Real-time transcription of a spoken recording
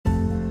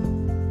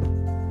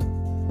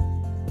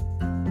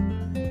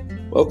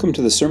Welcome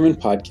to the Sermon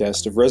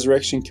Podcast of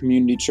Resurrection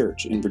Community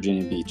Church in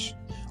Virginia Beach.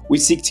 We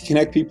seek to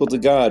connect people to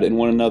God and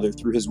one another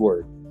through His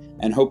Word,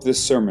 and hope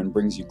this sermon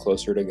brings you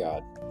closer to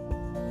God.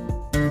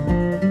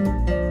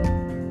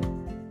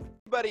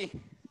 Is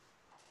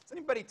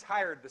anybody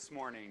tired this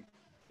morning?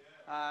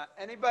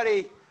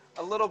 Anybody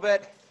a little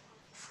bit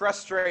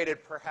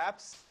frustrated,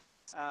 perhaps?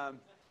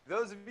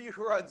 Those of you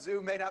who are on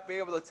Zoom may not be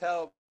able to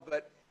tell,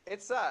 but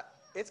it's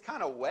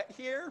kind of wet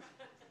here,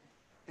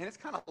 and it's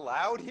kind of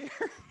loud here.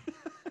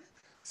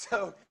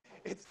 So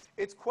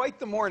it's quite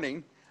the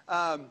morning.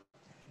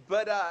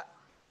 But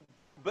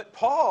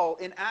Paul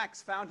in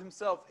Acts found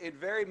himself in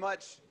very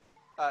much,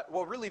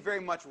 really very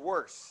much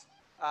worse.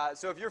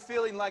 So if you're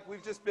feeling like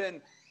we've just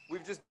been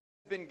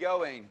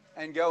going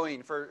and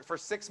going for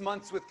 6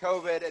 months with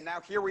COVID, and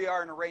now here we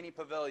are in a rainy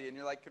pavilion,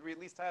 you're like, could we at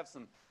least have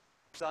some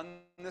sun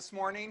this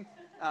morning?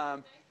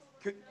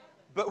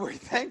 But we're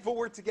thankful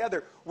we're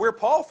together. Where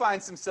Paul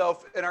finds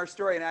himself in our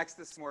story in Acts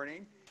this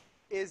morning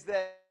is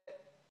that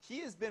he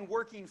has been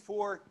working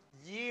for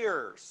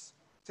years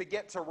to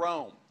get to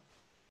Rome.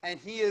 And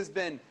he has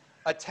been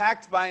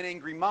attacked by an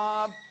angry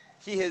mob.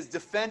 He has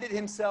defended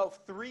himself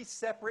 3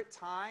 separate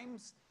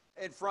times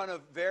in front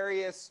of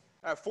various,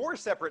 4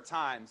 separate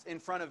times in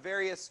front of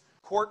various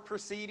court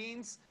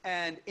proceedings.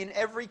 And in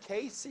every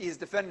case, he has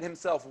defended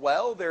himself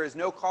well. There is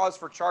no cause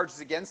for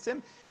charges against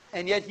him.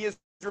 And yet he has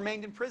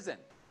remained in prison.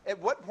 At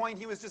what point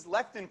he was just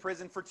left in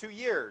prison for 2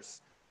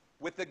 years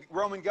with the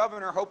Roman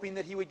governor hoping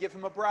that he would give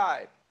him a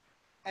bribe.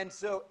 And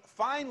so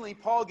finally,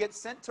 Paul gets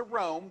sent to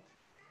Rome,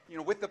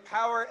 with the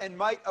power and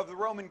might of the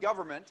Roman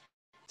government,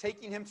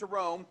 taking him to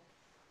Rome,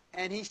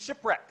 and he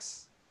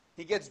shipwrecks.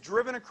 He gets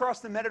driven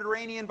across the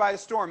Mediterranean by a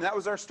storm. That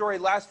was our story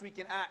last week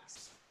in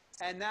Acts.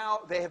 And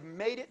now they have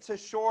made it to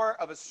shore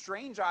of a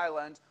strange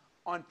island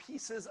on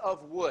pieces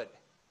of wood.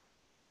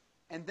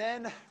 And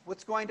then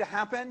what's going to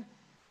happen?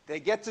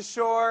 They get to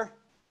shore,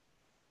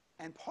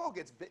 and Paul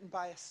gets bitten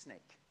by a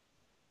snake.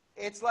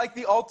 It's like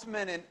the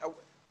ultimate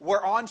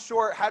we're on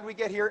shore. How do we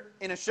get here?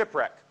 In a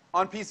shipwreck,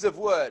 on pieces of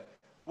wood.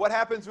 What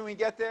happens when we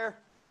get there?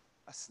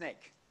 A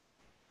snake.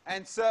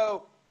 And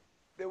so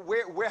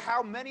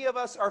how many of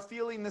us are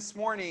feeling this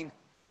morning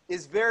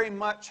is very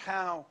much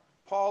how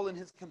Paul and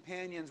his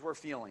companions were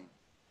feeling.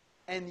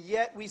 And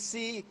yet we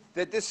see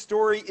that this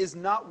story is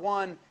not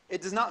one,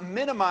 it does not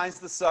minimize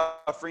the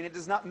suffering, it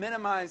does not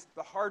minimize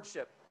the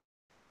hardship.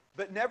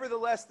 But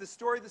nevertheless, the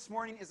story this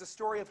morning is a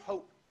story of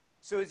hope.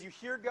 So as you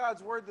hear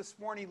God's word this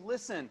morning,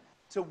 listen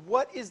to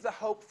what is the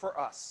hope for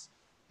us.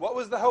 What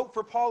was the hope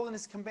for Paul and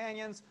his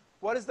companions?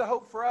 What is the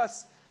hope for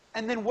us?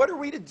 And then what are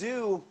we to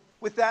do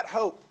with that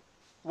hope?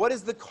 What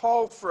is the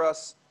call for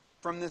us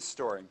from this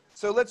story?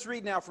 So let's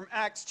read now from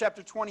Acts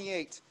chapter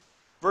 28,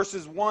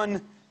 verses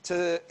 1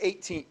 to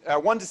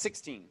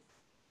 16.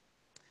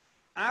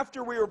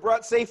 After we were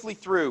brought safely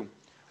through,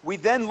 we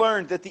then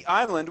learned that the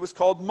island was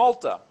called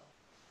Malta.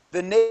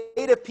 The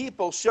native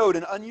people showed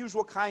an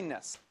unusual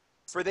kindness,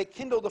 for they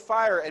kindled a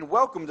fire and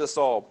welcomed us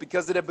all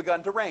because it had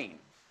begun to rain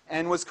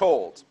and was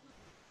cold.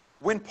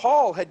 When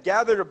Paul had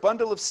gathered a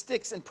bundle of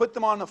sticks and put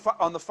them on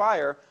the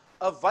fire,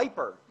 a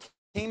viper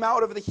came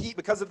out of the heat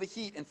because of the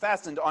heat and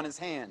fastened on his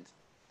hand.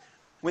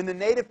 When the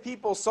native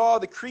people saw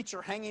the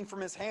creature hanging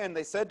from his hand,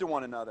 they said to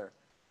one another,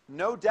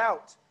 "No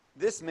doubt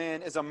this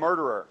man is a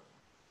murderer.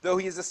 Though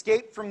he has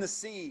escaped from the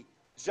sea,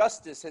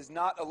 justice has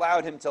not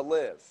allowed him to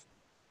live."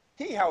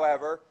 He,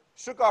 however,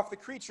 shook off the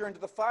creature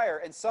into the fire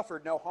and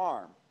suffered no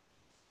harm.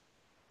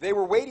 They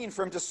were waiting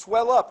for him to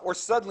swell up or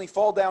suddenly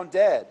fall down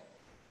dead.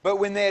 But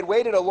when they had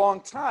waited a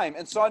long time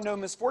and saw no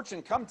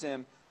misfortune come to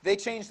him, they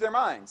changed their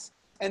minds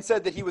and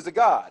said that he was a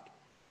god.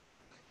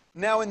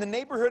 Now in the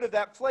neighborhood of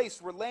that place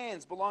were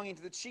lands belonging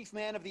to the chief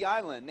man of the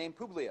island, named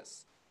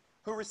Publius,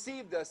 who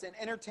received us and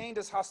entertained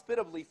us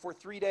hospitably for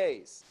 3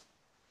 days.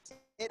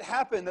 It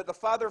happened that the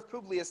father of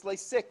Publius lay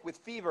sick with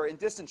fever and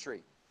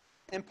dysentery,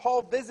 and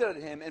Paul visited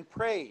him and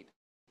prayed,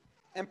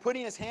 and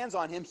putting his hands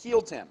on him,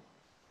 healed him.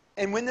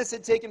 And when this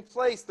had taken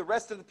place, the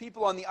rest of the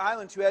people on the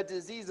island who had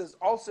diseases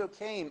also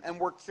came and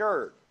were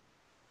cured.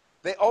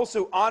 They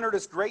also honored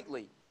us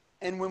greatly,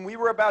 and when we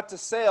were about to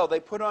sail, they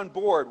put on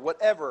board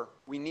whatever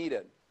we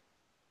needed.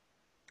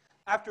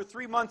 After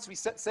 3 months, we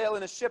set sail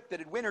in a ship that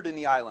had wintered in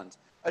the island,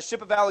 a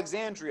ship of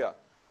Alexandria,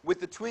 with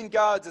the twin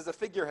gods as a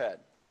figurehead.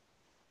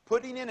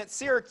 Putting in at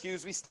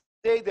Syracuse, we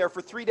stayed there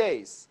for 3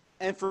 days,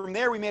 and from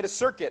there we made a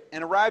circuit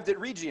and arrived at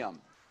Rhegium.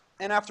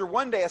 And after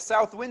 1 day, a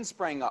south wind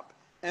sprang up.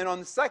 And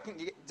on the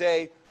second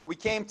day, we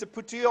came to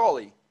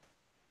Puteoli.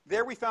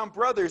 There we found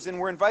brothers and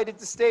were invited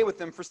to stay with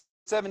them for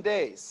 7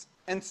 days.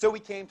 And so we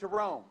came to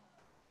Rome.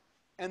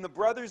 And the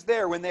brothers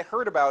there, when they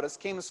heard about us,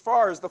 came as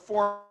far as the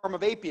Forum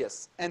of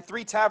Appius and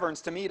 3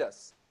 taverns to meet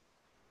us.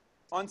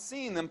 On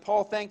seeing them,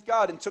 Paul thanked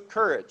God and took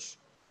courage.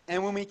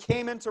 And when we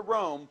came into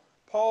Rome,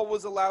 Paul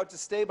was allowed to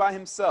stay by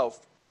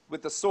himself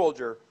with the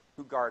soldier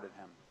who guarded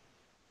him.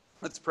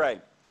 Let's pray.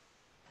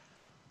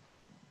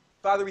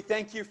 Father, we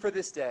thank you for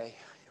this day,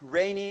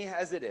 rainy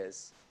as it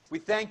is. We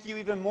thank you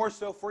even more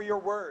so for your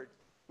word.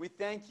 We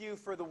thank you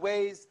for the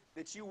ways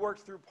that you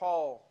worked through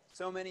Paul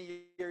so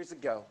many years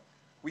ago.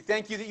 We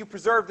thank you that you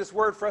preserved this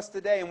word for us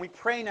today, and we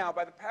pray now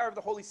by the power of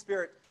the Holy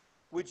Spirit,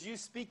 would you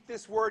speak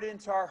this word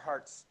into our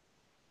hearts,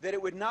 that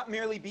it would not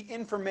merely be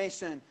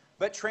information,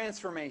 but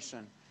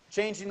transformation,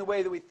 changing the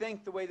way that we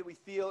think, the way that we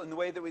feel, and the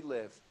way that we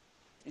live.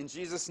 In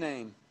Jesus'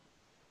 name,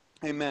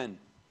 amen.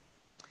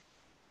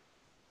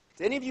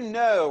 Do any of you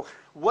know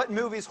what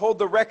movies hold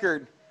the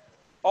record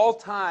all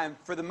time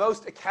for the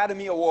most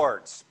Academy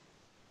Awards?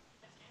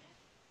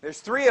 There's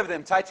 3 of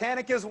them.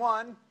 Titanic is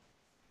one.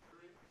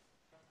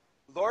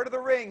 Lord of the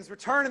Rings,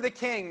 Return of the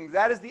King,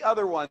 that is the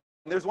other one.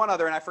 There's one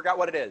other, and I forgot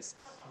what it is.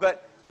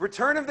 But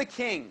Return of the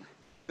King,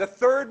 the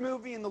 3rd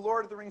movie in the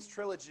Lord of the Rings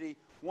trilogy,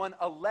 won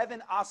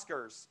 11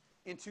 Oscars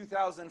in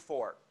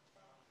 2004.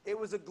 It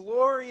was a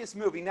glorious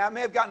movie. Now, it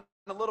may have gotten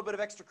a little bit of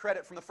extra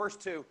credit from the first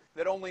 2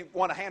 that only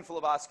won a handful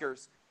of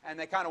Oscars, and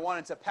they kind of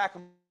wanted to pack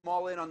them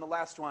all in on the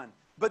last one.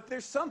 But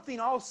there's something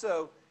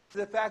also to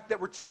the fact that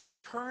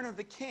Return of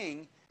the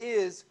King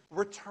is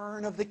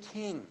Return of the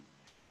King.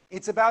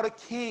 It's about a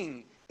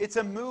king. It's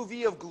a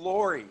movie of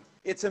glory.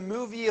 It's a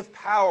movie of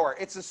power.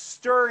 It's a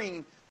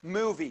stirring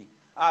movie.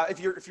 If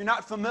you're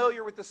not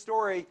familiar with the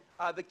story,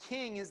 the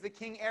king is the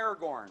King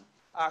Aragorn,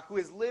 who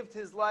has lived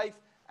his life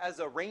as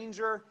a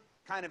ranger,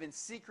 kind of in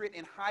secret,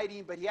 in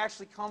hiding, but he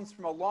actually comes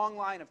from a long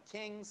line of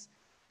kings.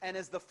 And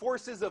as the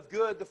forces of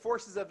good, the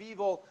forces of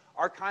evil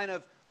are kind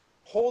of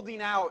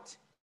holding out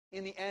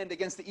in the end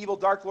against the evil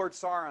Dark Lord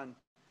Sauron,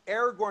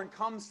 Aragorn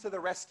comes to the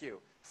rescue.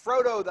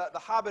 Frodo, the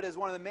Hobbit, is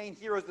one of the main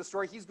heroes of the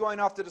story. He's going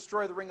off to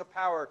destroy the Ring of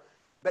Power.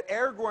 But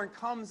Aragorn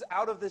comes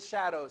out of the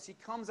shadows. He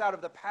comes out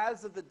of the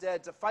paths of the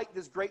dead to fight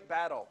this great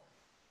battle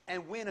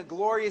and win a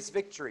glorious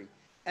victory.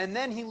 And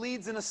then he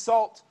leads an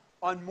assault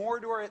on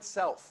Mordor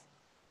itself,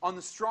 on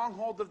the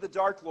stronghold of the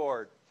Dark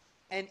Lord.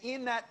 And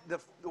in that,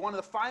 one of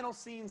the final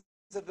scenes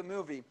of the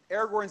movie,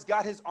 Aragorn's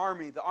got his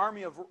army, the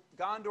army of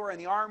Gondor and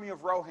the army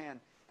of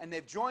Rohan, and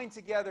they've joined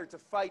together to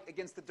fight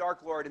against the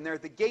Dark Lord, and they're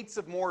at the gates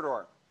of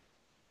Mordor.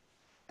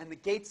 And the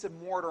gates of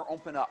Mordor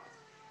open up.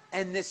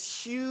 And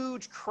this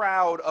huge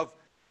crowd of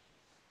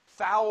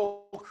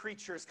foul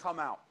creatures come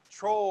out.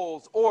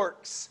 Trolls,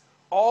 orcs,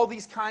 all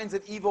these kinds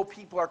of evil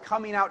people are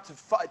coming out to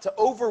fight, to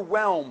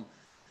overwhelm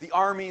the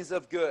armies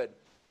of good.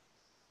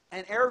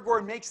 And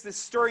Aragorn makes this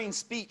stirring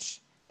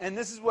speech, and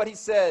this is what he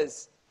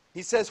says.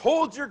 He says,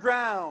 "Hold your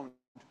ground,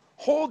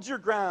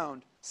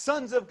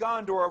 sons of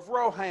Gondor, of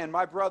Rohan,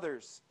 my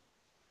brothers.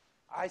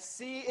 I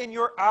see in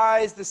your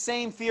eyes the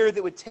same fear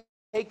that would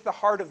take the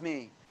heart of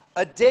me.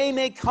 A day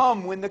may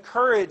come when the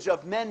courage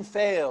of men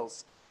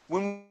fails,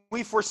 when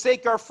we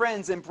forsake our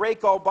friends and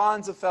break all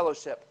bonds of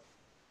fellowship.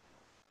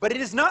 But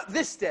it is not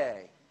this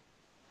day,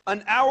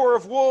 an hour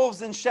of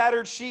wolves and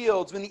shattered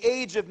shields, when the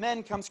age of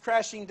men comes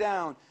crashing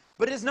down.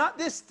 But it is not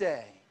this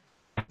day.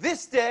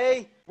 This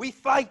day we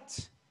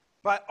fight.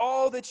 By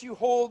all that you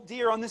hold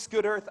dear on this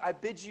good earth, I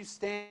bid you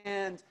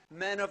stand,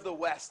 men of the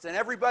West." And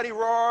everybody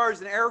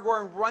roars, and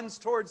Aragorn runs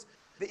towards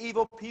the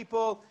evil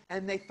people,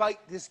 and they fight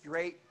this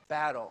great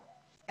battle.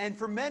 And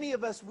for many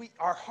of us,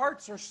 our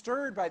hearts are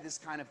stirred by this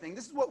kind of thing.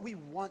 This is what we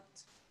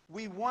want.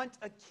 We want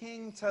a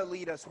king to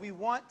lead us. We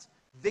want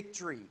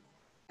victory.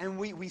 And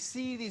we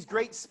see these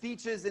great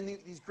speeches and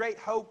these great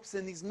hopes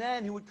and these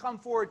men who would come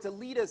forward to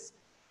lead us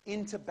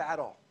into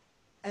battle.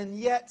 And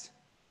yet,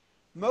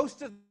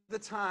 most of the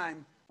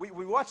time,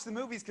 we watch the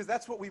movies because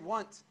that's what we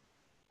want.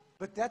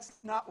 But that's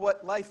not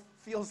what life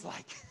feels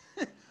like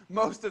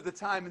most of the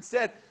time.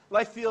 Instead,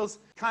 life feels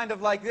kind of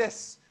like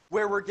this,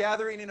 where we're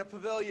gathering in a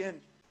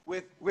pavilion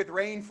with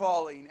rain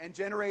falling and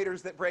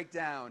generators that break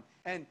down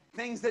and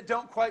things that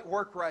don't quite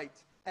work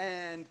right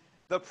and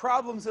the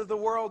problems of the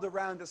world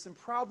around us and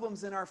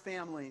problems in our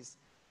families.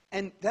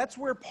 And that's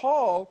where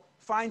Paul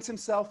finds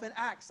himself in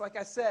Acts. Like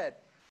I said,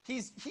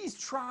 he's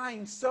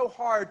trying so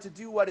hard to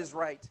do what is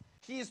right.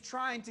 He is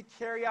trying to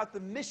carry out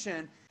the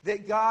mission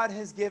that God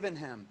has given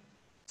him,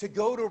 to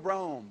go to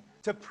Rome,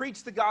 to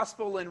preach the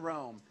gospel in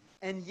Rome.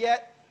 And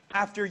yet,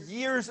 after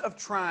years of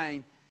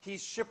trying,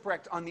 he's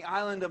shipwrecked on the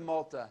island of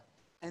Malta.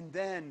 And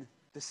then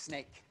the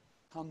snake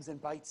comes and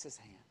bites his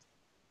hand.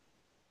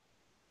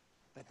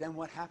 But then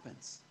what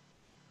happens?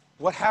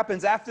 What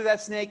happens after that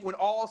snake when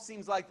all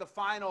seems like the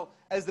final,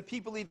 as the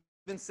people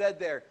even said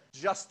there,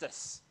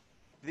 justice,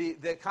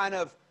 the kind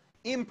of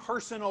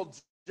impersonal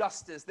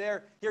justice.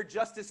 Here,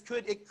 justice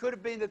could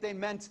have been that they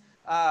meant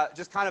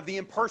just kind of the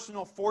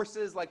impersonal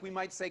forces, like we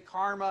might say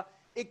karma.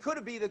 It could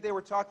have been that they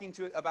were talking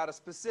about a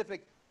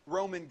specific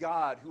Roman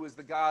god who is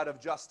the god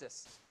of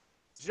justice.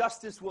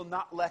 Justice will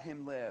not let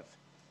him live.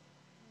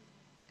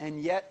 And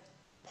yet,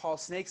 Paul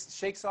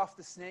shakes off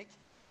the snake,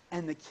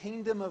 and the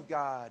kingdom of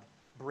God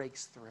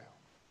breaks through.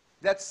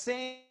 That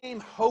same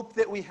hope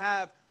that we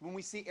have when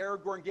we see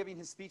Aragorn giving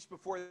his speech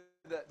before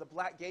the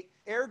Black Gate,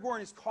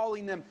 Aragorn is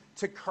calling them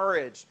to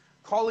courage,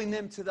 calling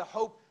them to the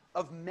hope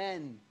of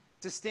men,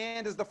 to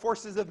stand as the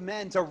forces of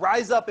men, to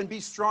rise up and be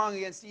strong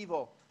against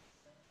evil.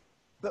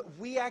 But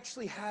we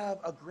actually have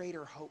a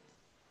greater hope.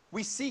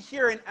 We see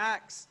here in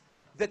Acts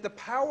that the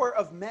power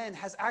of men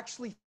has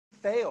actually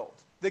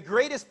failed. The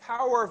greatest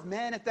power of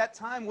men at that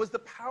time was the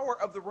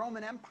power of the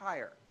Roman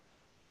Empire.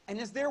 And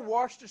as they're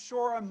washed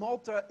ashore on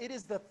Malta, it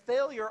is the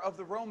failure of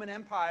the Roman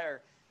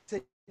Empire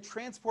to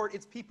transport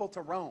its people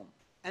to Rome.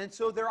 And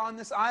so they're on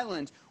this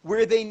island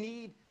where they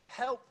need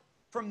help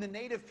from the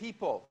native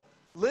people,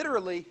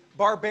 literally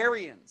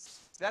barbarians.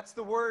 That's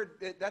the word,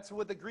 that's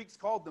what the Greeks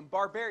called them,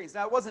 barbarians.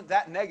 Now, it wasn't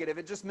that negative.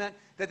 It just meant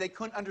that they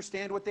couldn't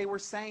understand what they were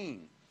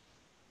saying.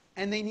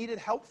 And they needed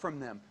help from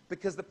them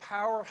because the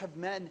power of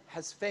men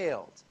has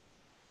failed.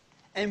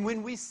 And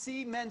when we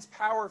see men's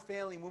power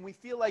failing, when we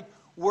feel like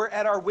we're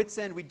at our wits'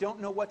 end, we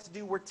don't know what to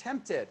do, we're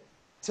tempted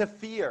to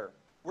fear.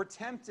 We're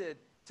tempted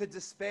to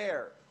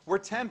despair. We're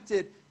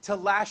tempted to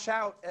lash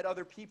out at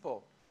other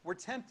people. We're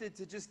tempted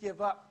to just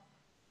give up.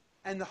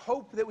 And the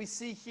hope that we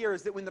see here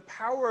is that when the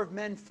power of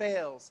men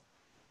fails,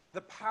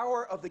 the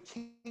power of the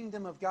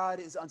kingdom of God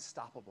is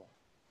unstoppable.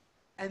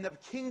 And the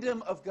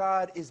kingdom of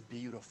God is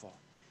beautiful.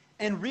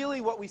 And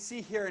really what we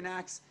see here in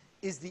Acts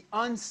is the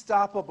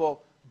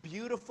unstoppable,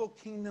 beautiful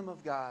kingdom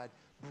of God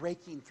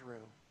breaking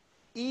through,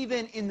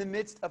 even in the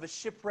midst of a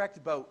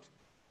shipwrecked boat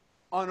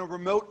on a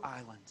remote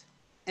island,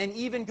 and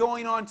even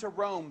going on to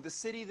Rome, the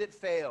city that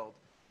failed.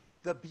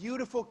 The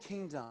beautiful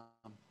kingdom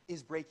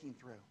is breaking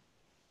through.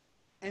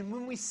 And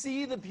when we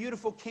see the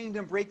beautiful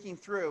kingdom breaking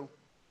through,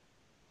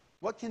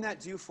 what can that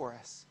do for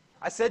us?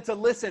 I said to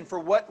listen for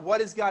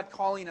what is God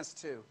calling us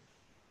to.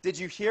 Did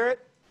you hear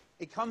it?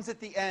 It comes at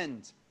the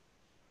end.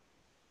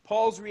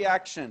 Paul's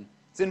reaction.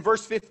 It's in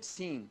verse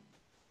 15.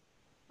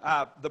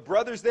 The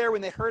brothers there,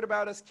 when they heard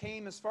about us,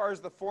 came as far as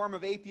the Forum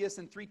of Appius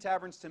and 3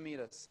 taverns to meet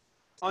us.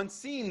 On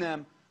seeing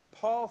them,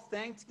 Paul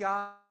thanked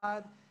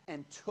God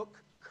and took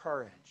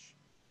courage.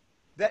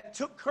 That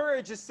took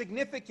courage is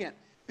significant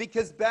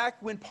because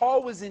back when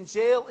Paul was in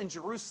jail in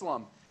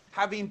Jerusalem,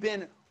 having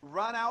been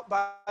run out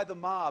by the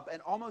mob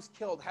and almost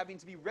killed, having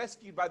to be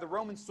rescued by the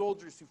Roman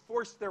soldiers who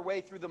forced their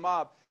way through the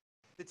mob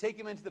to take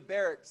him into the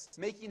barracks,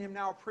 making him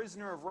now a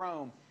prisoner of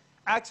Rome,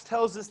 Acts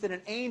tells us that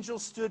an angel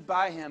stood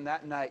by him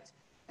that night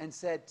and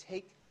said,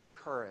 "Take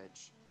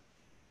courage.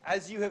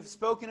 As you have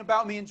spoken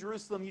about me in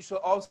Jerusalem, you shall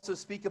also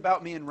speak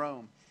about me in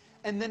Rome."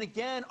 And then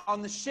again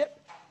on the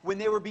ship, when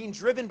they were being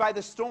driven by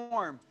the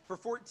storm for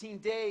 14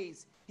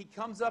 days, he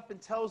comes up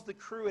and tells the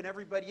crew and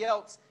everybody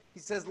else, he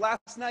says,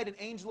 "Last night an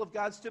angel of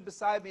God stood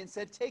beside me and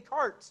said, 'Take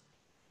heart,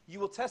 you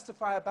will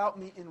testify about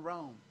me in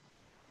Rome.'"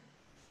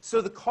 So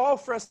the call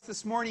for us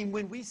this morning,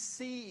 when we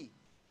see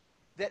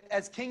that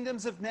as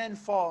kingdoms of men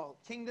fall,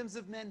 kingdoms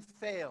of men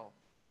fail,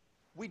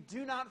 we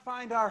do not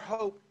find our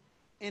hope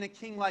in a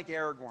king like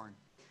Aragorn.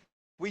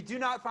 We do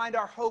not find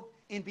our hope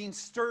in being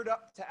stirred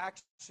up to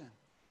action.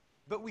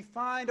 But we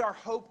find our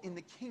hope in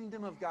the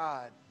kingdom of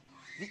God,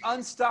 the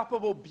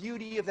unstoppable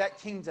beauty of that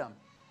kingdom,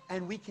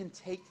 and we can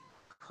take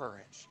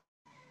courage.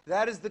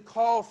 That is the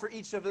call for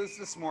each of us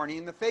this morning,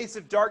 in the face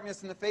of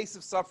darkness, in the face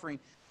of suffering,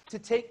 to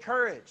take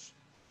courage.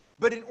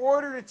 But in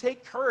order to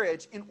take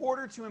courage, in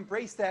order to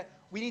embrace that,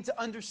 we need to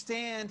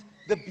understand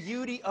the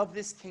beauty of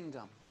this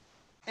kingdom.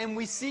 And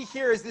we see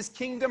here as this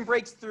kingdom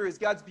breaks through, as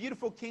God's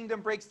beautiful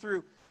kingdom breaks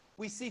through,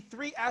 we see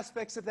 3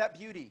 aspects of that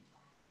beauty.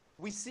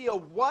 We see a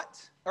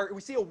what, or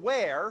we see a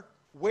where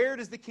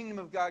does the kingdom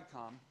of God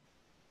come?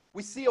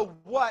 We see a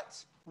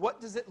what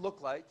does it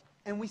look like?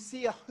 And we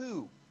see a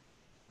who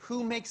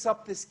makes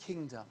up this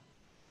kingdom?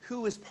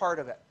 Who is part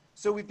of it?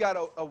 So we've got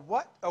a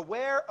what, a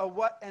where, a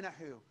what, and a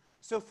who.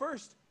 So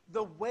first,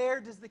 the where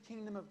does the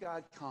kingdom of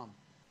God come?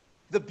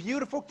 The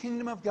beautiful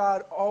kingdom of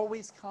God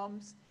always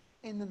comes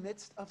in the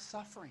midst of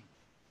suffering.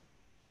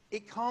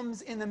 It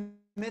comes in the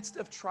midst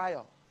of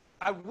trial.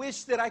 I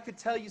wish that I could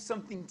tell you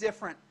something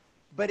different,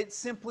 but it's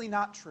simply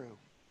not true.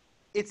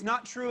 It's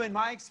not true in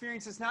my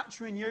experience. It's not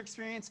true in your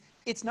experience.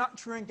 It's not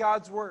true in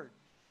God's word.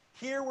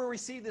 Here where we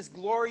see this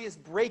glorious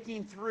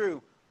breaking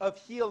through of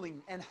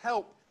healing and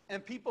help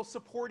and people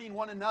supporting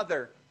one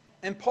another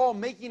and Paul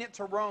making it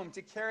to Rome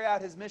to carry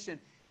out his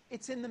mission,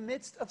 it's in the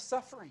midst of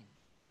suffering.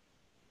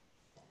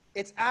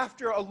 It's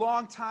after a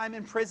long time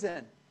in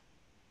prison.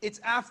 It's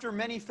after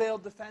many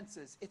failed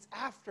defenses. It's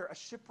after a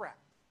shipwreck.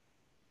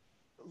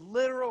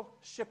 Literal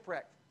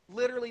shipwreck.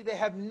 Literally, they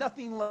have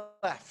nothing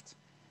left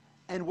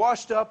and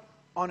washed up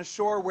on a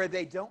shore where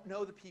they don't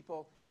know the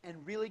people and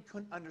really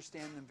couldn't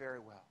understand them very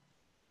well.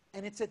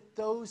 And it's at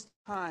those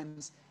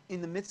times,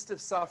 in the midst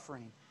of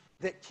suffering,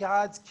 that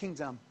God's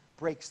kingdom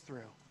breaks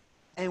through.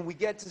 And we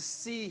get to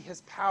see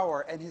his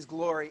power and his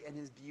glory and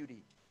his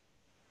beauty.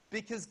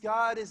 Because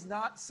God is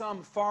not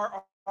some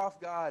far-off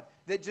God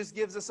that just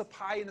gives us a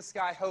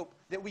pie-in-the-sky hope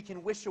that we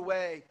can wish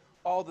away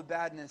all the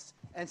badness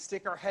and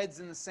stick our heads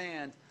in the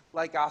sand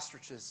like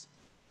ostriches.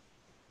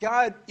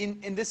 God,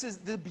 and this is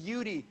the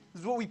beauty.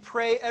 This is what we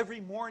pray every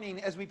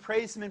morning as we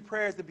praise him in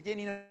prayer at the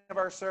beginning of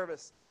our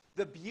service.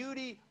 The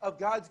beauty of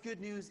God's good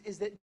news is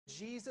that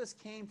Jesus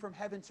came from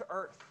heaven to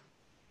earth.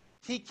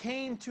 He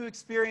came to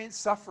experience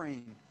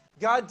suffering.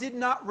 God did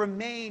not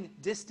remain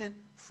distant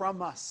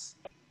from us.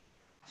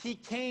 He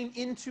came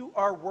into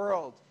our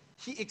world.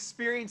 He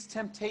experienced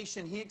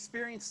temptation. He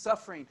experienced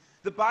suffering.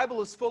 The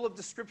Bible is full of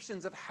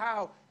descriptions of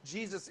how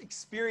Jesus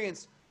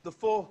experienced the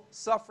full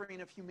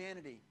suffering of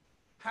humanity,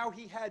 how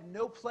he had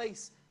no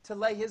place to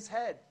lay his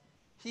head.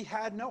 He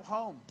had no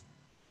home.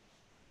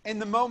 In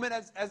the moment,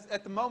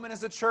 at the moment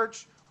as a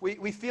church,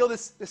 we feel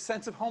this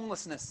sense of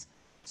homelessness.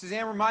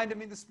 Suzanne reminded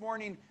me this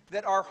morning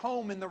that our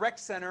home in the rec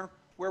center,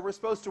 where we're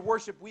supposed to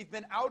worship, we've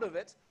been out of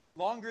it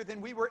longer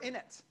than we were in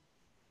it.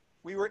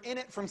 We were in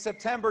it from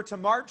September to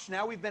March.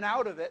 Now we've been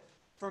out of it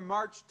from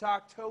March to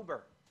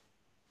October.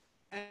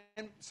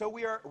 And so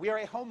we are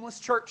a homeless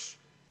church,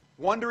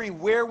 wondering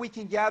where we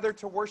can gather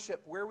to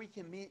worship, where we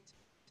can meet.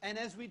 And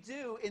as we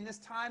do in this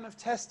time of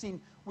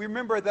testing, we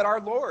remember that our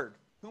Lord,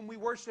 whom we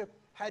worship,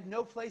 had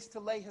no place to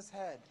lay his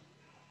head.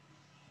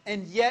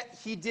 And yet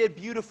he did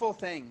beautiful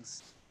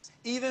things.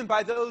 Even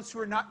by those who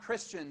are not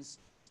Christians,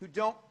 who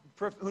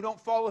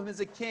don't follow him as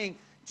a king,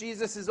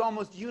 Jesus is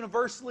almost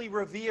universally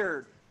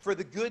revered for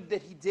the good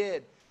that he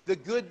did, the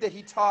good that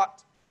he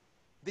taught,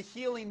 the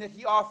healing that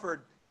he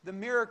offered, the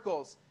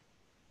miracles.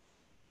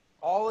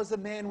 All as a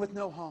man with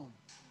no home.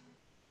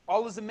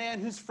 All as a man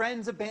whose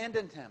friends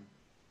abandoned him.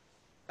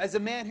 As a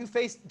man who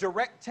faced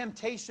direct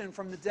temptation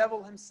from the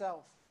devil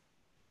himself.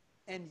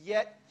 And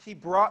yet he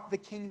brought the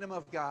kingdom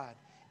of God.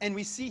 And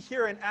we see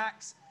here in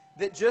Acts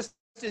that just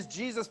as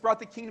Jesus brought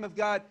the kingdom of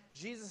God,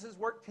 Jesus'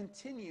 work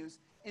continues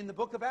in the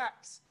book of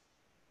Acts.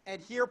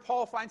 And here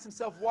Paul finds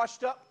himself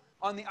washed up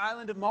on the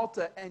island of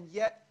Malta, and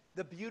yet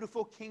the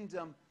beautiful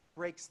kingdom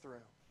breaks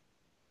through.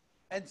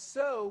 And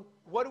so,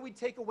 what do we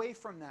take away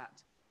from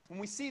that? When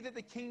we see that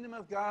the kingdom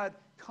of God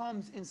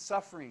comes in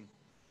suffering,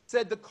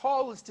 said the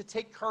call is to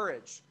take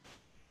courage.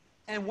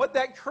 And what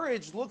that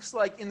courage looks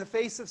like in the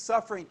face of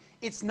suffering,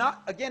 it's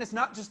not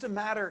just a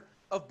matter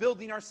of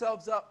building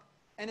ourselves up,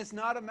 and it's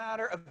not a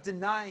matter of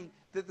denying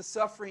that the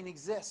suffering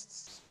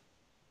exists.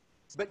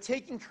 But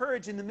taking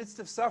courage in the midst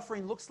of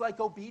suffering looks like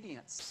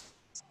obedience.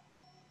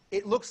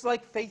 It looks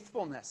like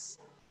faithfulness.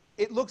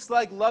 It looks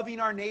like loving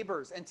our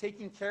neighbors and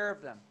taking care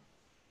of them.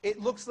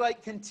 It looks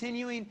like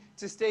continuing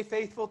to stay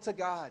faithful to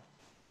God,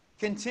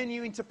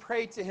 continuing to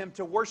pray to him,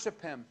 to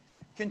worship him,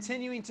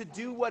 continuing to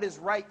do what is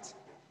right,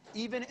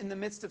 even in the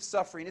midst of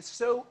suffering. It's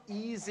so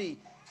easy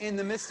in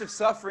the midst of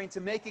suffering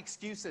to make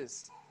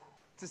excuses,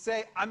 to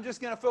say, I'm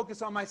just going to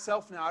focus on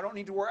myself now. I don't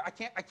need to worry.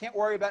 I can't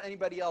worry about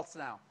anybody else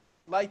now.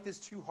 Life is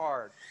too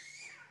hard.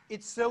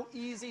 It's so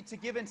easy to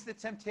give into the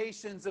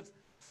temptations of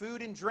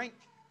food and drink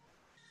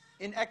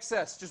in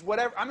excess. Just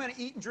whatever. I'm going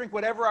to eat and drink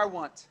whatever I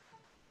want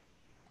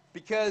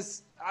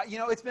because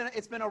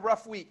it's been a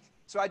rough week,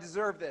 so I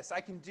deserve this.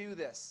 I can do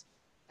this.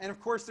 And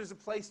of course, there's a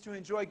place to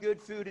enjoy good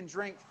food and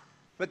drink,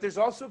 but there's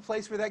also a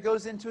place where that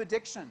goes into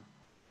addiction,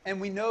 and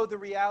we know the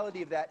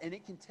reality of that, and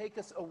it can take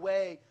us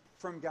away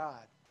from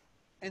God.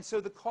 And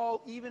so the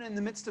call, even in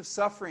the midst of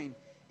suffering,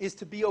 is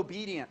to be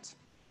obedient,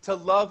 to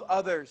love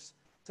others,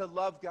 to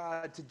love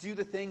God, to do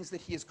the things that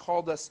he has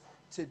called us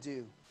to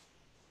do.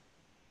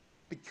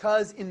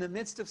 Because in the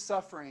midst of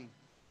suffering,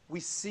 we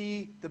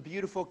see the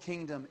beautiful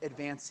kingdom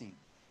advancing.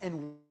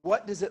 And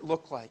what does it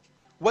look like?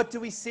 What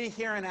do we see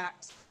here in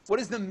Acts? What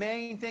is the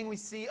main thing we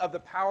see of the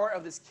power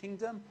of this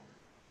kingdom?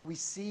 We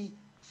see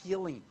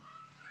healing.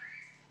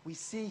 We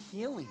see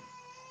healing.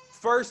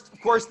 First, of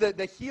course,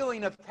 the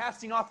healing of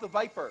casting off the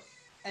viper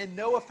and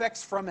no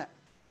effects from it.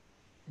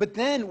 But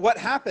then what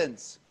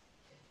happens?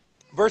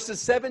 Verses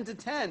 7 to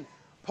 10,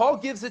 Paul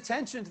gives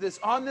attention to this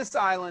on this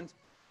island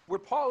where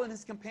Paul and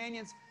his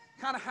companions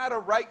kind of had a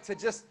right to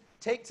just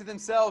take to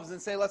themselves and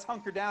say, let's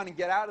hunker down and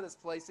get out of this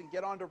place and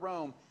get on to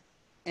Rome.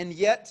 And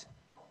yet,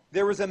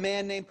 there was a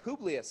man named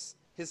Publius.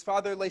 His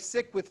father lay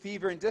sick with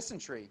fever and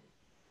dysentery.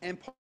 And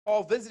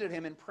Paul visited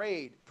him and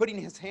prayed, putting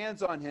his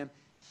hands on him,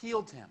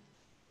 healed him.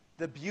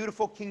 The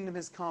beautiful kingdom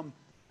has come,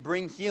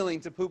 bring healing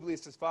to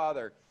Publius'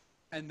 father.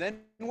 And then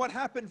what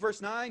happened?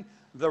 Verse 9,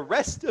 the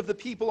rest of the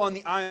people on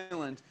the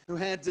island who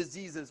had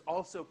diseases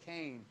also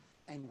came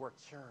and were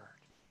cured.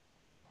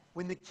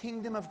 When the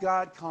kingdom of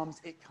God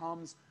comes, it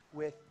comes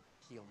with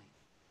healing.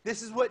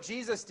 This is what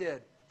Jesus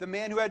did. The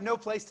man who had no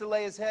place to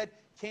lay his head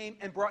came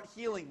and brought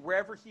healing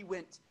wherever he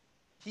went.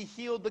 He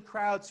healed the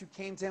crowds who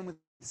came to him with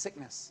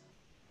sickness.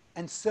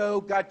 And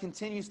so God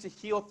continues to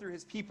heal through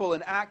his people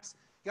in Acts.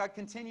 God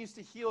continues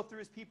to heal through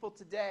his people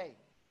today.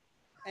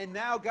 And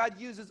now God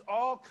uses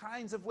all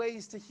kinds of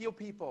ways to heal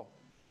people.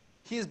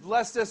 He has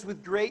blessed us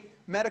with great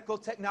medical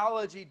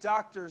technology,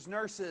 doctors,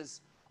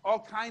 nurses, all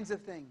kinds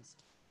of things.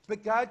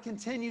 But God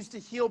continues to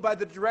heal by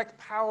the direct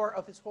power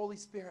of his Holy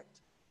Spirit.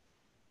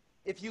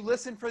 If you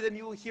listen for them,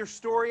 you will hear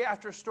story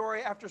after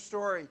story after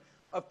story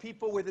of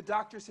people where the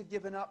doctors had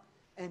given up,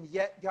 and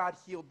yet God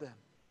healed them.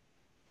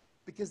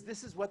 Because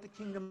this is what the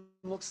kingdom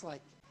looks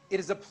like. It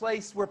is a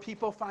place where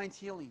people find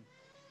healing.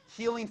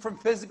 Healing from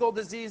physical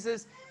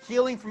diseases,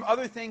 healing from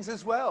other things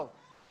as well.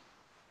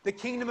 The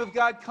kingdom of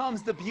God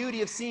comes, the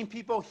beauty of seeing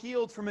people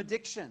healed from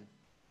addiction.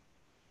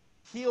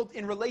 Healed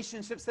in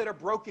relationships that are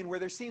broken, where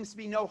there seems to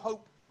be no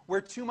hope,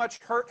 where too much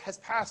hurt has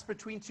passed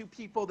between two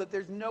people that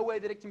there's no way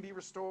that it can be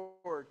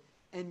restored.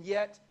 And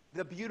yet,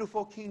 the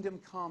beautiful kingdom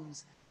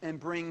comes and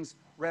brings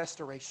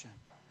restoration.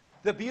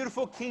 The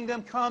beautiful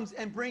kingdom comes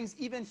and brings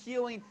even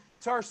healing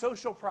to our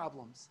social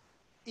problems.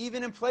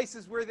 even in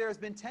places where there has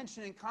been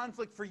tension and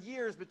conflict for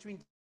years between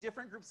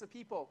different groups of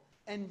people.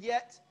 And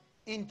yet,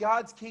 in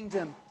God's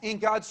kingdom, in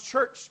God's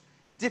church,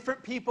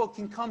 different people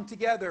can come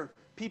together.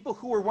 People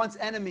who were once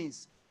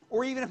enemies,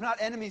 or even if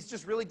not enemies,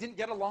 just really didn't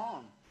get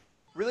along,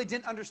 really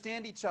didn't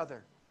understand each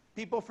other.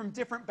 People from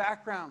different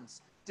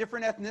backgrounds,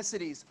 different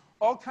ethnicities,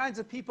 all kinds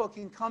of people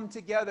can come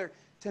together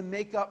to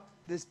make up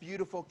this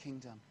beautiful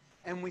kingdom.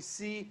 And we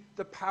see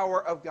the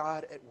power of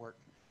God at work.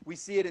 We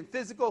see it in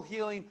physical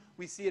healing.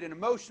 We see it in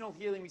emotional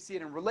healing. We see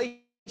it in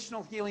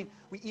relational healing.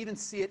 We even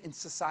see it in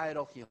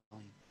societal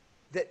healing.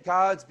 That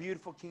God's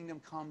beautiful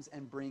kingdom comes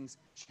and brings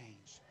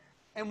change.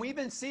 And we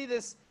even see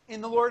this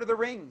in the Lord of the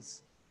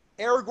Rings.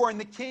 Aragorn,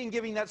 the king,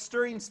 giving that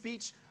stirring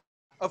speech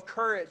of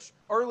courage.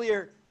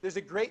 Earlier, there's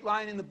a great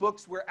line in the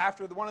books where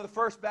after one of the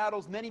first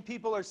battles, many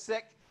people are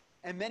sick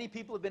and many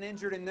people have been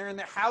injured, and they're in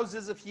their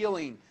houses of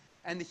healing.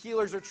 And the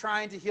healers are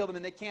trying to heal them,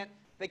 and they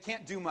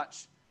can't do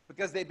much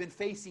because they've been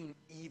facing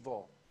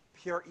evil,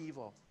 pure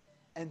evil.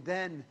 And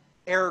then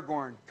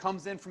Aragorn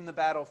comes in from the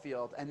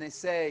battlefield, and they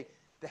say,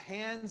 the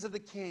hands of the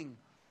king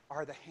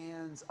are the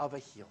hands of a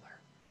healer.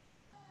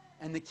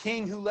 And the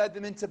king who led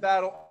them into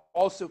battle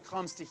also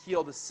comes to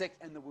heal the sick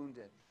and the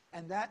wounded.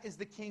 And that is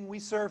the king we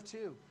serve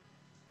too.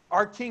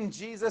 Our King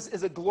Jesus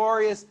is a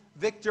glorious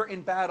victor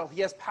in battle.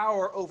 He has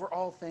power over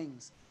all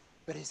things,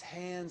 but his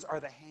hands are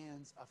the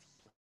hands of healing.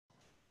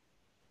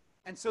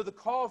 And so the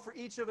call for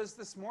each of us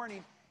this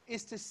morning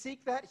is to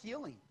seek that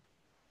healing,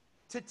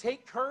 to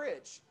take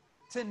courage,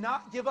 to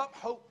not give up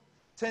hope,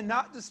 to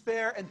not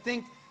despair and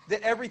think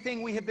that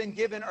everything we have been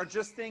given are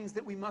just things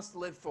that we must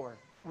live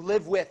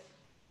with,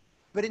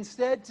 but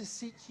instead to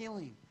seek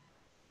healing,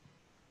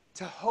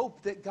 to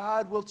hope that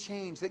God will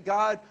change, that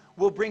God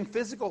will bring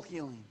physical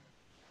healing.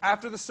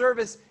 After the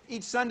service,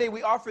 each Sunday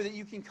we offer that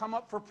you can come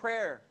up for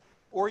prayer,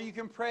 or you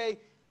can pray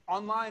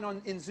online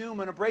in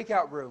Zoom in a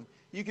breakout room.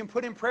 You can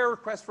put in prayer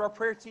requests for our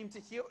prayer team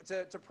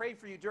to pray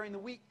for you during the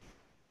week.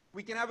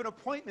 We can have an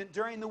appointment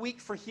during the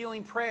week for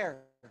healing prayer,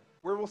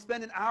 where we'll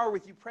spend an hour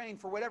with you praying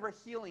for whatever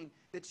healing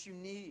that you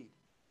need.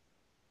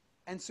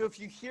 And so if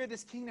you hear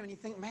this kingdom and you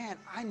think, man,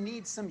 I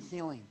need some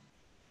healing,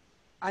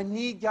 I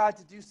need God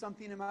to do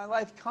something in my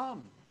life,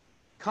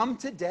 come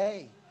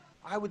today.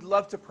 I would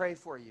love to pray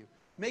for you.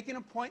 Make an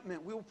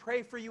appointment. We will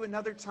pray for you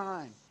another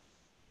time.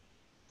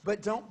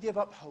 But don't give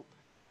up hope.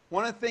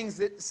 One of the things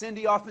that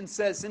Cindy often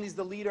says, Cindy's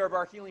the leader of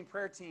our healing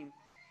prayer team,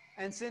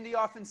 and Cindy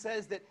often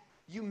says that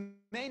you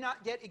may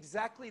not get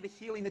exactly the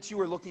healing that you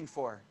were looking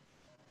for,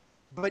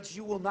 but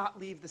you will not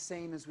leave the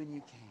same as when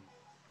you came.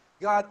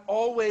 God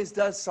always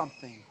does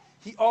something.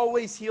 He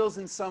always heals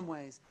in some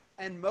ways.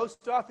 And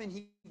most often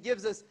he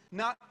gives us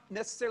not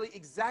necessarily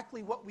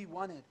exactly what we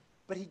wanted,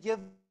 but he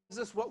gives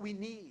us what we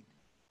need.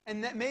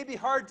 And that may be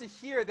hard to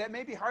hear. That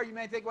may be hard. You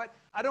may think, "What?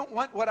 I don't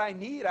want what I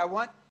need. I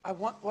want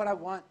what I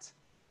want."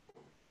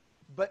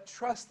 But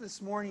trust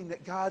this morning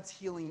that God's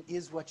healing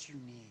is what you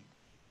need.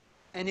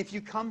 And if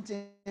you come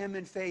to him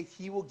in faith,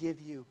 he will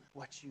give you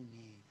what you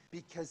need,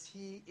 because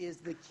he is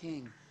the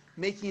king,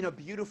 making a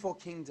beautiful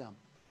kingdom.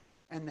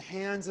 And the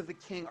hands of the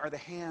king are the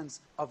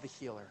hands of the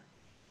healer.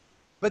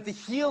 But the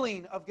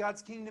healing of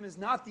God's kingdom is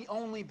not the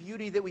only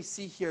beauty that we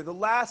see here. The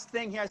last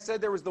thing here, I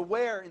said there was the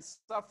where in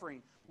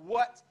suffering.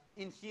 What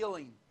in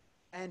healing?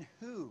 And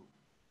who?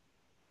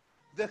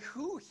 The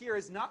who here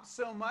is not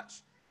so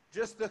much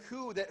just the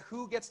who, that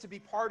who gets to be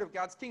part of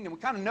God's kingdom. We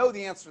kind of know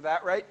the answer to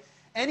that, right?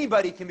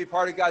 Anybody can be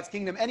part of God's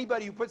kingdom.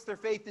 Anybody who puts their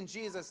faith in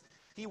Jesus,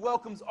 he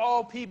welcomes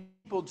all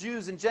people,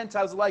 Jews and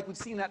Gentiles alike. We've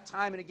seen that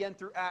time and again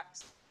through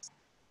Acts.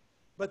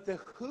 But the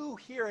who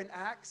here in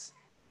Acts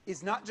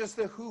is not just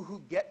the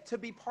who get to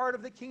be part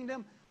of the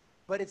kingdom,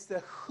 but it's the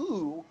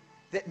who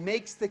that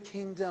makes the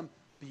kingdom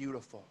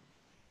beautiful.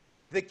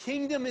 The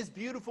kingdom is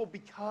beautiful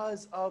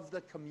because of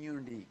the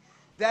community.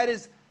 That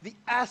is the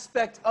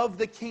aspect of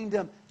the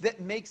kingdom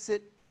that makes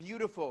it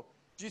beautiful.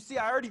 Do you see,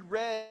 I already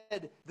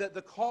read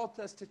the call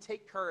to us to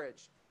take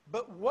courage.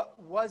 But what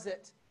was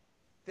it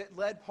that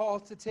led Paul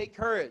to take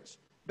courage?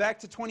 Back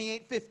to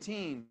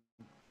 28:15.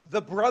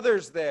 The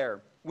brothers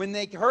there, when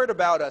they heard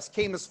about us,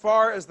 came as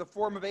far as the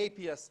Forum of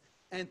Appius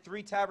and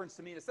 3 taverns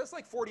to meet us. That's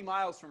like 40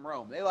 miles from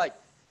Rome. They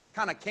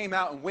kind of came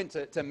out and went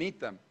to meet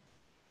them.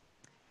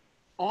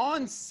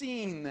 On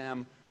seeing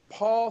them,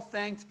 Paul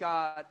thanked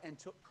God and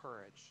took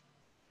courage.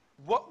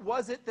 What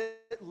was it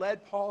that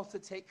led Paul to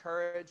take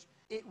courage?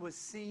 It was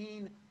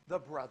seeing the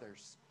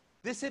brothers.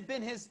 This had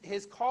been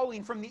his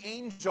calling from the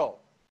angel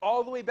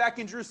all the way back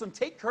in Jerusalem.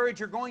 Take courage,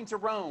 you're going to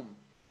Rome.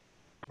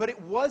 But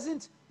it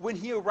wasn't when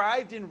he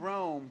arrived in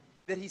Rome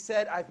that he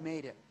said, I've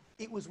made it.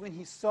 It was when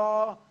he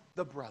saw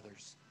the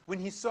brothers, when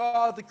he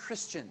saw the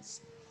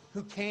Christians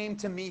who came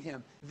to meet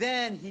him.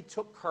 Then he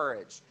took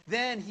courage.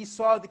 Then he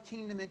saw the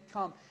kingdom had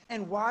come.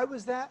 And why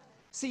was that?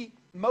 See,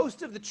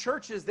 most of the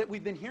churches that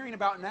we've been hearing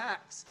about in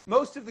Acts,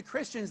 most of the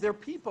Christians, they're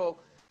people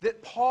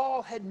that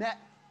Paul had met,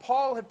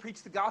 Paul had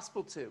preached the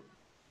gospel to.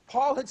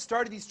 Paul had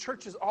started these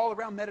churches all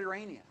around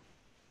Mediterranean.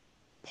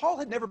 Paul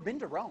had never been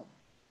to Rome.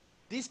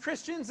 These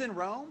Christians in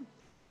Rome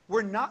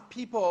were not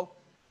people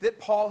that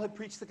Paul had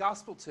preached the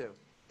gospel to.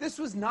 This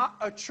was not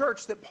a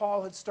church that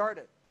Paul had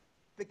started.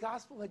 The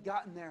gospel had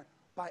gotten there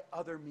by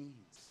other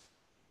means.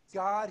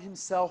 God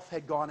himself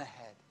had gone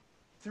ahead.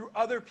 Through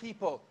other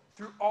people,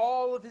 through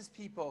all of his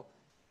people,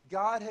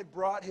 God had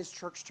brought his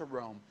church to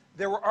Rome.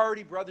 There were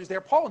already brothers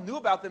there. Paul knew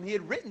about them. He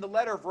had written the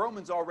letter of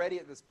Romans already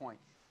at this point.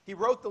 He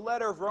wrote the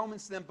letter of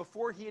Romans to them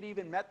before he had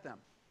even met them.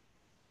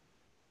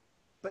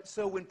 But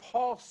so when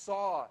Paul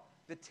saw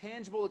the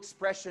tangible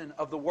expression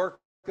of the work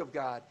of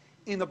God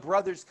in the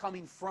brothers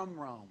coming from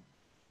Rome,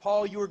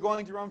 Paul, you are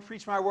going to Rome to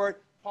preach my word.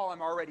 Paul,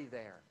 I'm already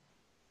there.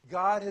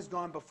 God has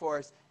gone before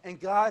us, and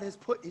God has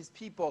put his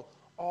people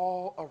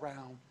all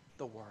around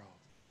the world.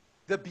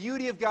 The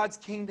beauty of God's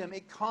kingdom,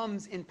 it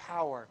comes in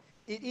power.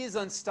 It is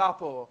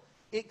unstoppable.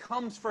 It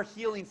comes for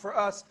healing for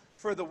us,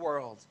 for the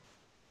world.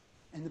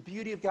 And the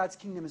beauty of God's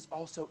kingdom is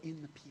also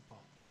in the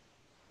people.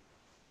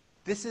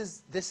 This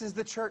is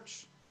the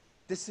church.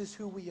 This is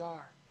who we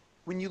are.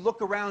 When you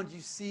look around, you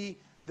see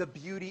the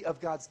beauty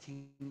of God's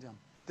kingdom.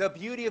 The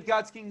beauty of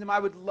God's kingdom, I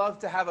would love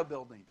to have a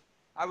building.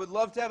 I would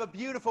love to have a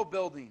beautiful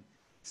building.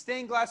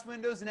 Stained glass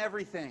windows and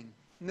everything.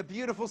 And the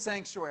beautiful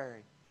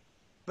sanctuary.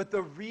 But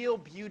the real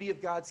beauty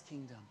of God's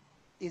kingdom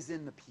is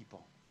in the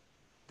people.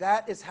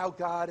 That is how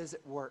God is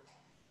at work.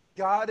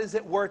 God is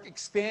at work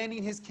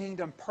expanding his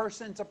kingdom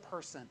person to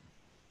person,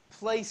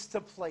 place to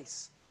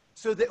place,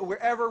 so that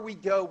wherever we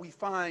go, we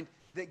find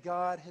that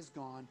God has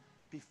gone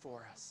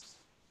before us.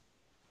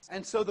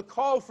 And so the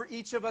call for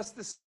each of us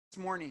this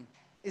morning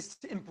is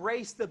to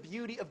embrace the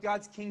beauty of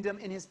God's kingdom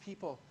in his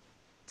people,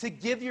 to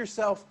give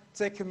yourself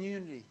to a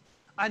community.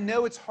 I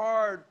know it's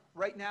hard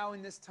right now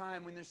in this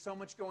time when there's so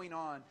much going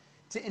on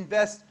to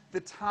invest the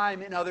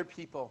time in other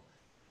people,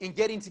 in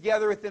getting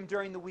together with them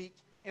during the week,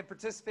 in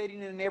participating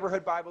in a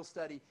neighborhood Bible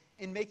study,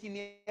 in making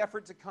the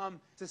effort to come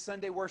to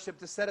Sunday worship,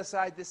 to set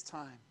aside this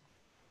time.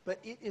 But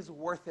it is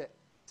worth it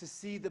to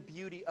see the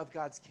beauty of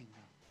God's kingdom.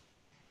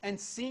 And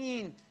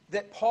seeing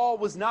that Paul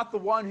was not the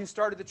one who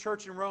started the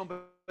church in Rome,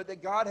 but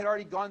that God had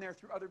already gone there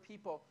through other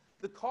people.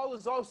 The call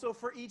is also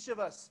for each of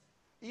us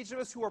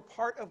who are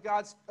part of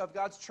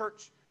God's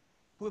church,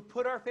 who have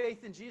put our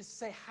faith in Jesus, to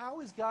say, how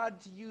is God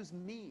to use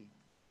me?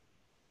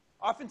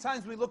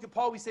 Oftentimes when we look at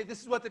Paul, we say,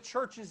 this is what the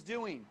church is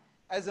doing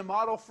as a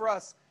model for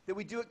us, that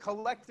we do it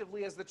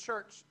collectively as the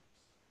church.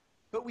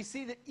 But we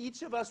see that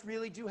each of us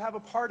really do have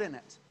a part in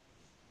it.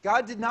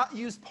 God did not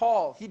use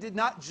Paul. He did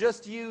not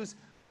just use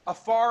a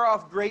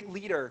far-off great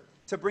leader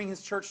to bring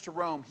his church to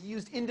Rome. He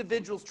used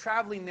individuals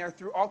traveling there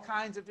through all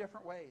kinds of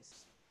different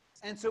ways.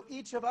 And so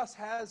each of us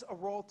has a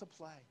role to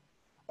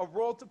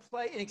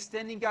play in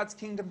extending God's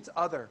kingdom to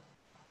others,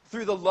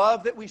 through the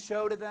love that we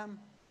show to them,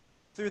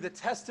 through the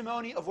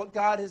testimony of what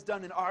God has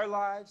done in our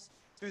lives,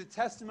 through the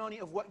testimony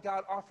of what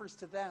God offers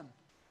to them.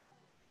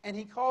 And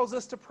he calls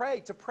us to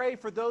pray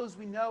for those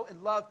we know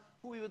and love,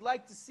 who we would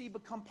like to see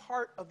become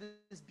part of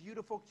this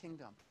beautiful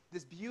kingdom,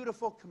 this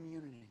beautiful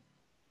community.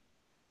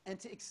 And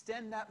to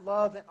extend that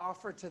love and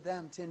offer to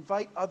them, to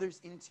invite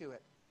others into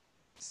it.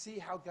 See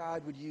how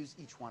God would use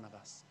each one of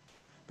us.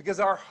 Because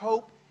our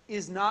hope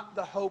is not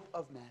the hope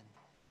of men.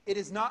 It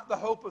is not the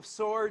hope of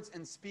swords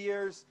and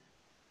spears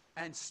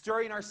and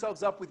stirring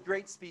ourselves up with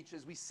great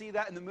speeches. We see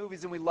that in the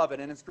movies and we love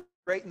it, and it's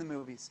great in the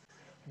movies.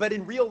 But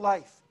in real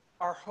life,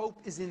 our hope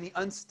is in the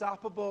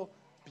unstoppable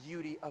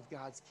beauty of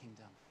God's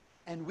kingdom.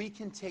 And we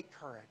can take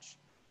courage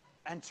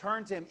and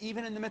turn to him,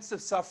 even in the midst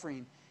of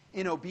suffering,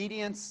 in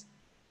obedience.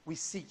 We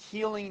seek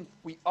healing.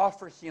 We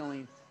offer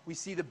healing. We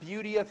see the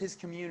beauty of his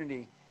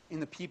community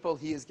in the people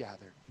he has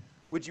gathered.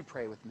 Would you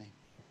pray with me?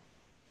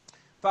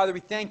 Father,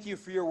 we thank you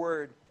for your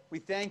word. We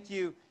thank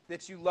you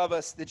that you love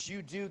us, that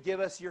you do give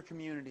us your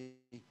community,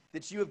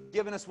 that you have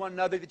given us one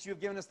another, that you have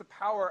given us the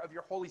power of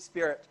your Holy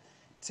Spirit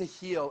to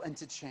heal and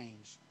to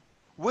change.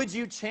 Would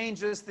you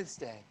change us this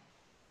day?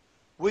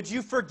 Would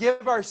you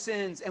forgive our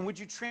sins, and would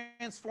you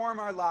transform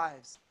our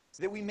lives,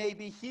 that we may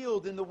be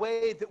healed in the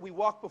way that we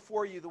walk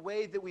before you, the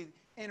way that we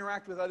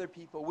interact with other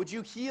people? Would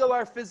you heal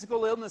our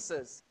physical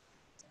illnesses,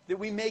 that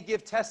we may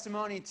give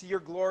testimony to your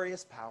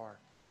glorious power,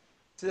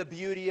 to the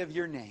beauty of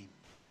your name,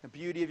 the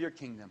beauty of your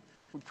kingdom?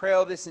 We pray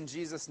all this in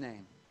Jesus'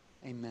 name.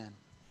 Amen.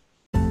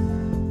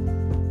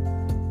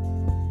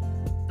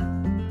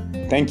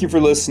 Thank you for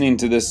listening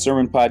to this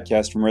sermon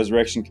podcast from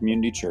Resurrection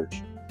Community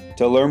Church.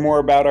 To learn more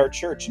about our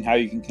church and how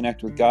you can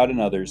connect with God and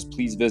others,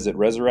 please visit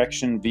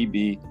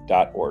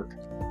resurrectionvb.org.